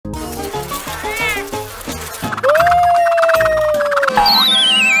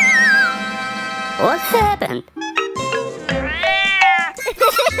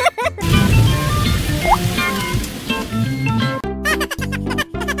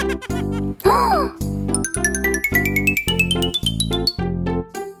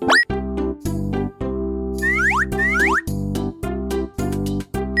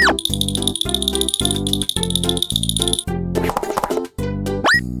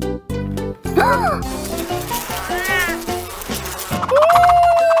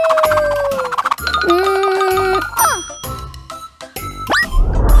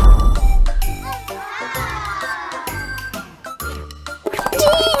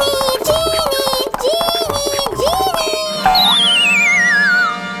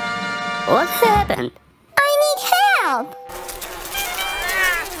What happened? I need help!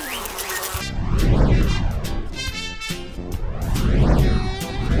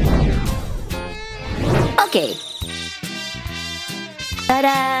 Okay.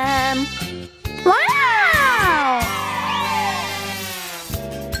 Ta-da! Wow!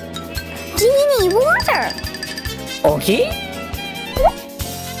 Genie, water! Okay.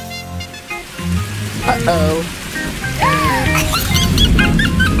 Uh-oh.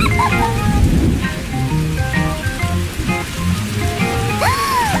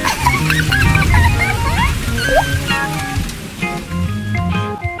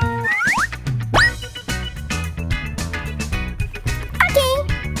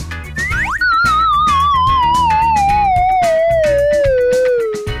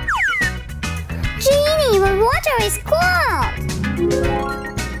 Genie, the water is cold!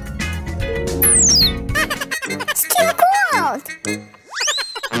 Still cold!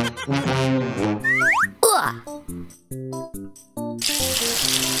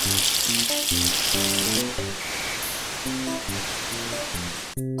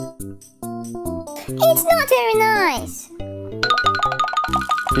 It's not very nice.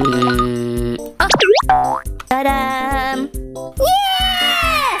 Oh. Ta-da!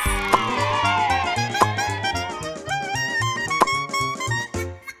 Yes!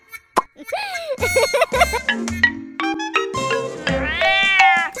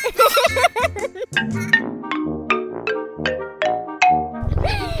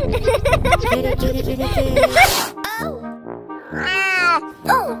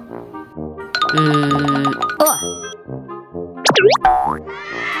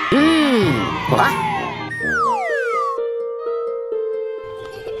 What?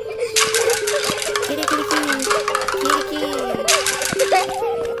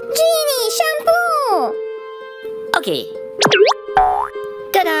 Genie, shampoo! Okay.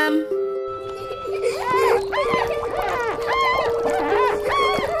 Ta-da!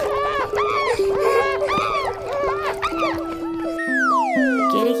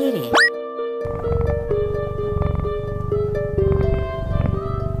 Kitty, kitty.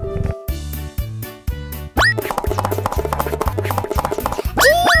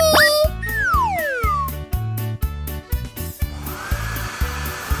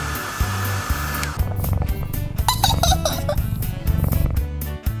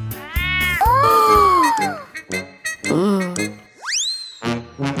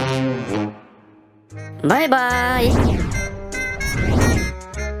 Bye-bye.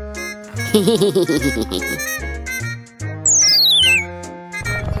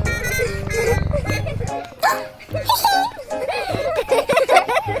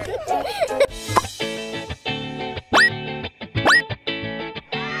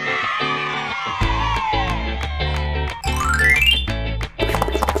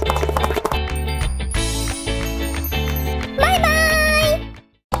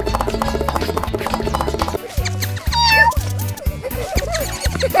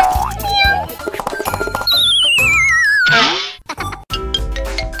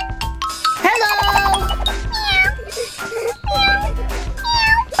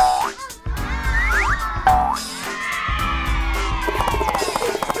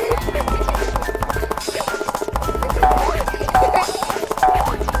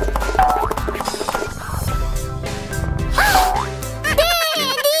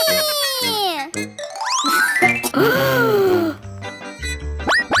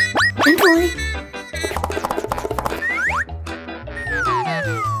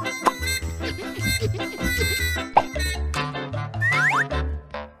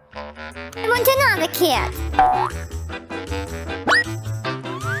 I want another cat.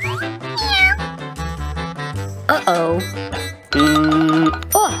 Uh-oh.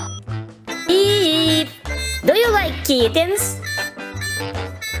 Oh. Eve, do you like kittens?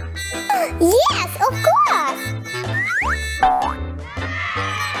 Yes, of course.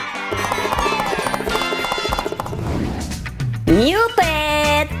 New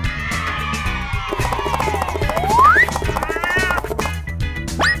pet.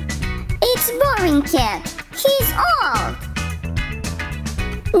 It's boring cat. He's old.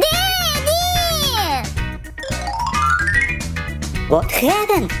 Daddy! What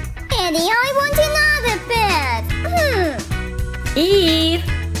happened? Daddy, I want another pet. Eve,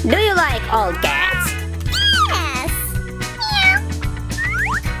 do you like old cats? Yes. Meow.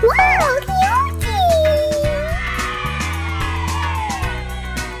 Wow, cute.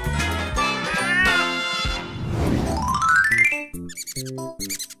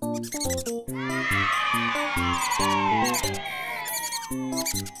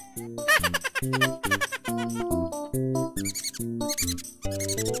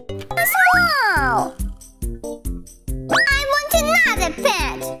 Wow! I want another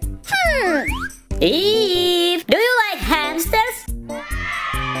pet. Eve, do you like hamsters?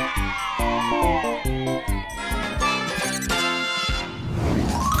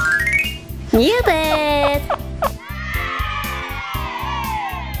 New pet.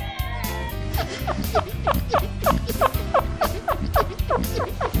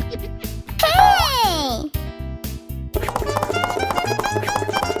 Hey!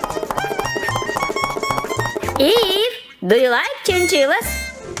 Eve, do you like chinchillas?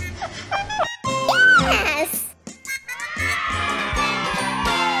 Yes!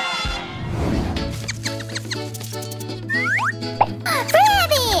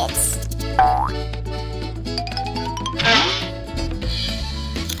 Rabbits!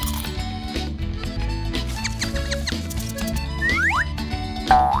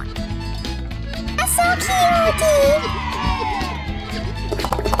 So cute!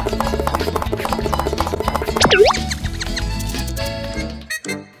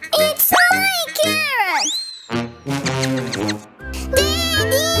 It's my carrot!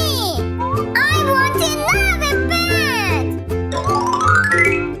 Daddy! I want another pet!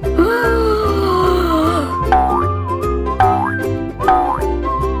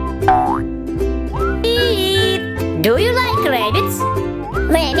 Eve, do you like rabbits?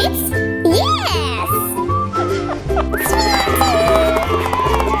 Rabbits? Yes!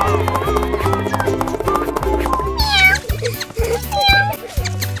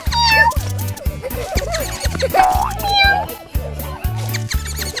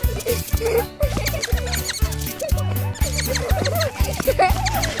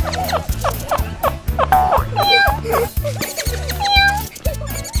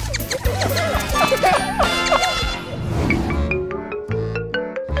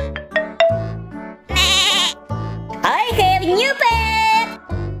 I have new pet.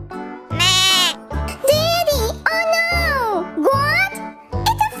 Daddy! Oh no! What?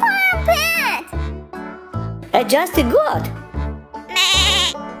 It's a farm pet! Just a goat.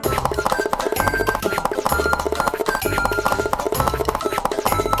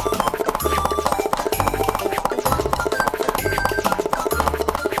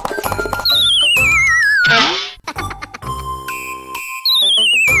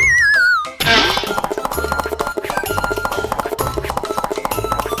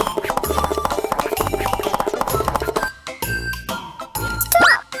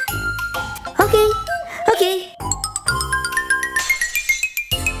 Okay.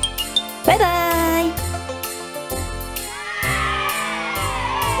 Bye-bye.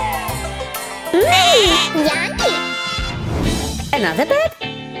 Yummy! Another pet?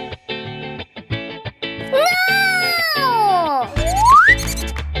 No!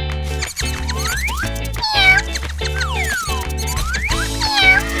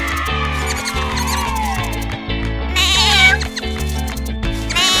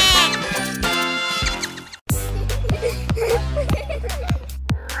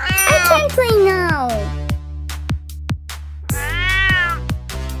 I can't play now.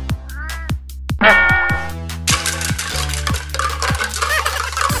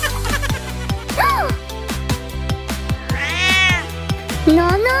 No,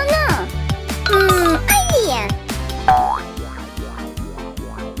 no, no. Idea.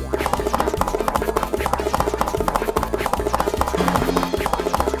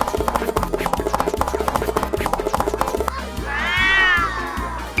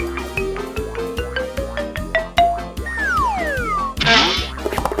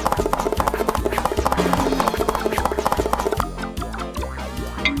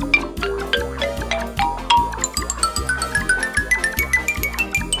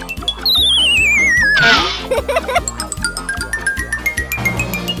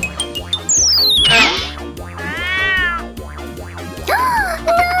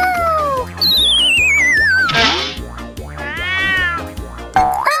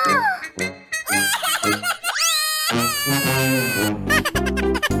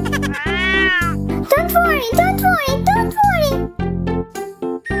 Don't worry, don't worry, don't worry.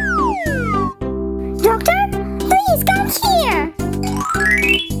 Doctor, please come here.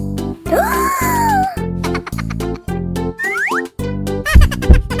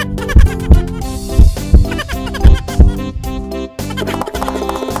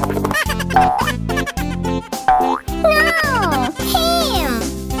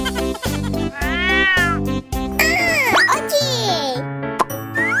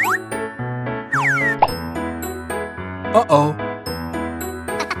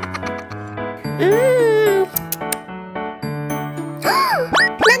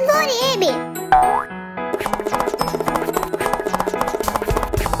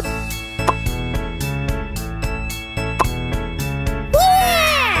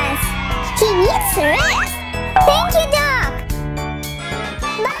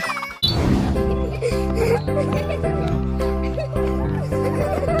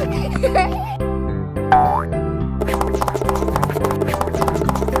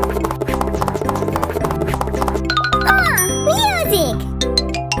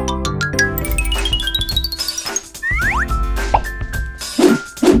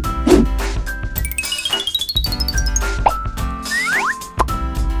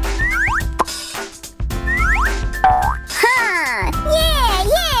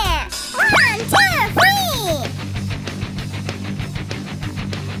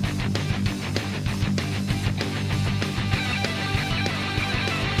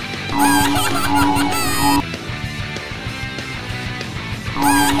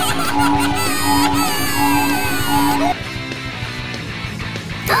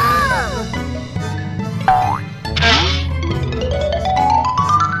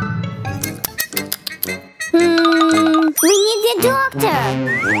 We need the doctor.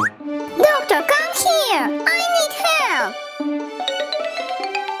 Doctor, come here. I need help.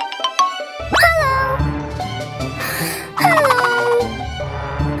 Hello. Hello.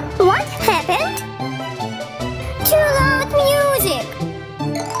 What happened? Too loud music.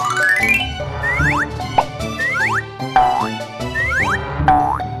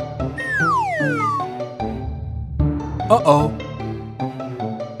 Uh-oh.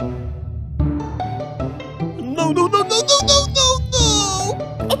 No, no, no, no, no, no, no, no!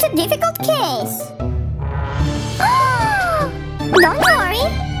 It's a difficult case. Don't worry.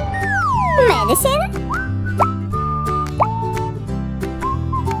 Medicine?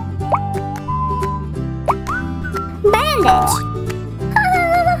 Bandage.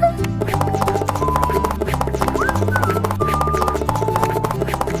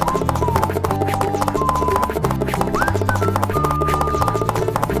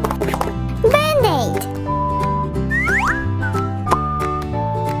 Band-aid.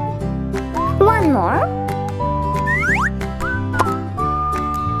 One more.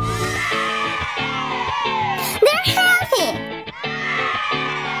 They're healthy.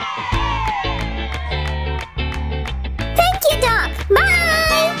 Thank you, Doc.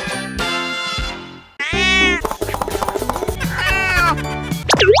 Bye.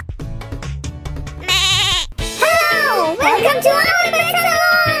 Hello. Welcome to our pet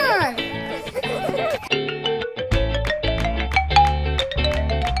salon.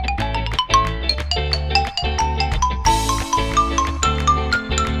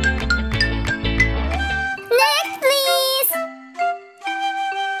 Next, please.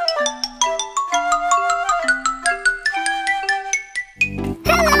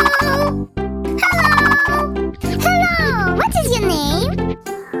 Hello. Hello. Hello. What is your name?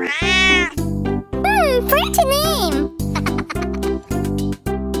 Pretty name.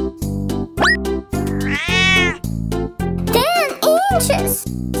 10 inches.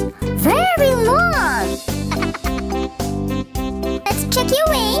 Very long. Let's check your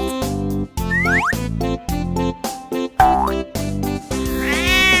weight.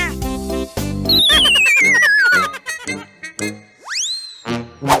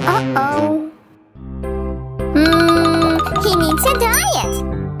 Uh-oh. He needs a diet.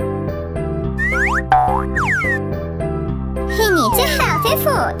 He needs a healthy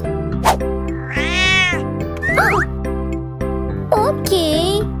food. Okay.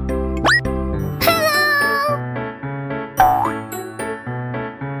 Hello.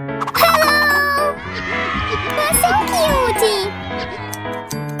 Hello. You're so cutie.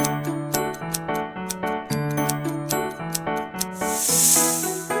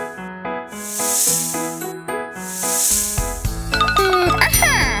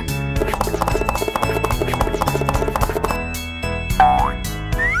 Aha.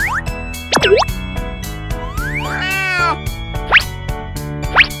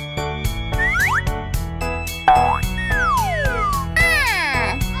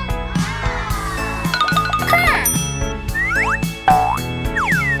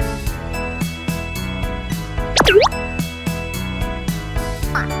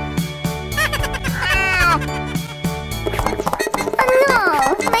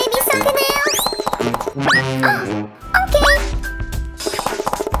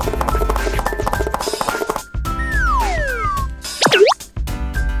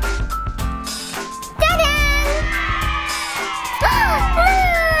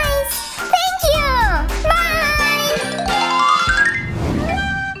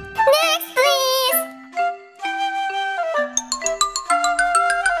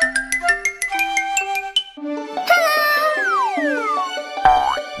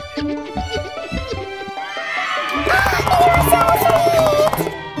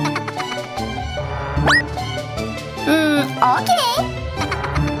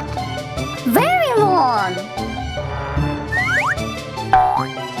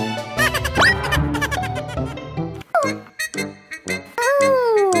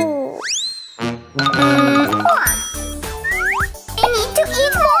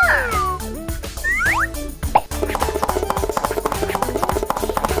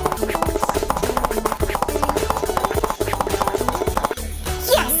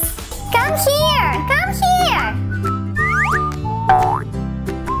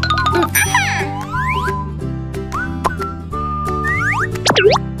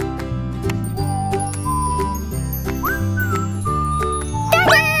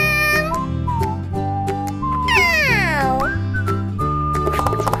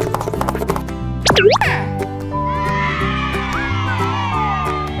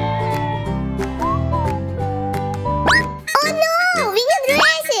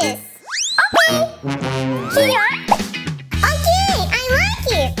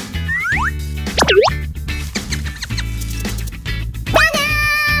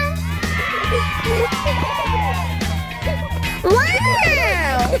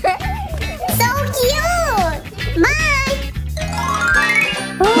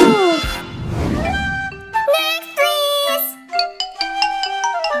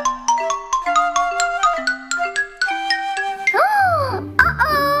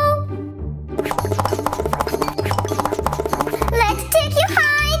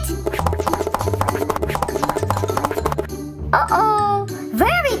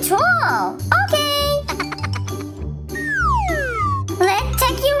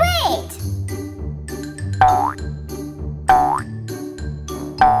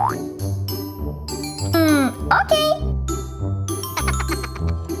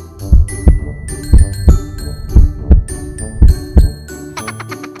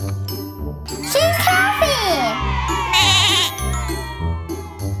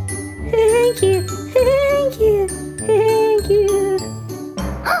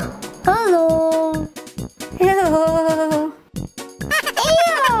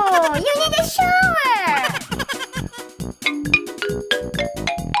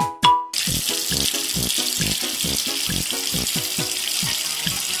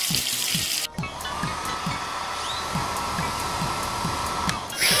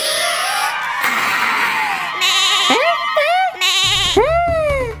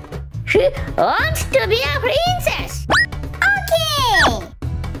 who wants to be a princess? Okay.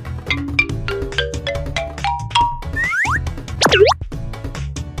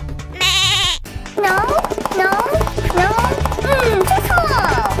 No, no, no. Too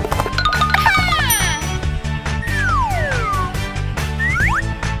small.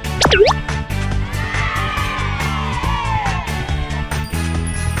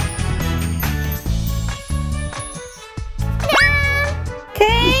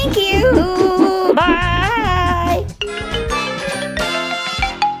 Thank you. Bye.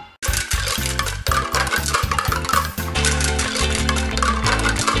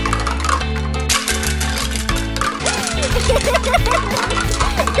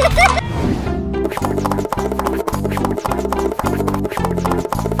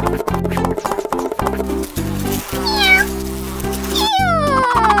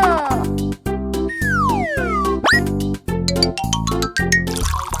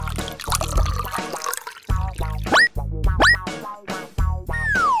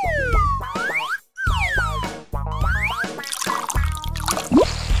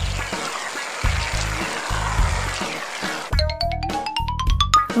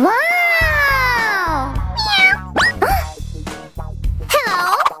 Wow!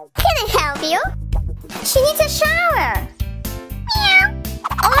 Hello, can I help you? She needs a shower.